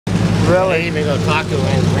Really? I even go talk to him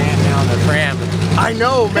and ran down the tram. I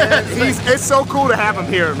know, man. It's so cool to have him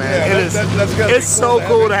here, man. Yeah, it's so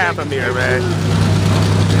cool to have him here, man.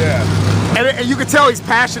 Yeah. And you can tell he's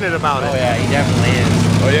passionate about it. Oh yeah, he definitely is.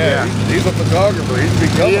 Oh yeah, he's a photographer. He's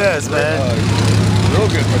becoming man.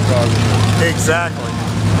 Real good photographer. Exactly.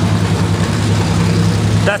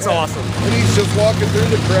 That's awesome. And he's just walking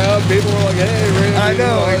through the crowd. People are like, "Hey, Randy." I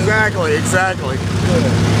know, exactly.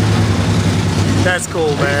 Yeah. That's cool,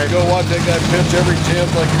 man. Go watch that guy pitch every chance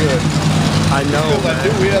I could. I know, man. Like,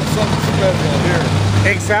 dude, we have something special here.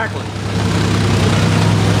 Exactly.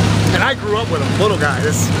 And I grew up with him, little guy.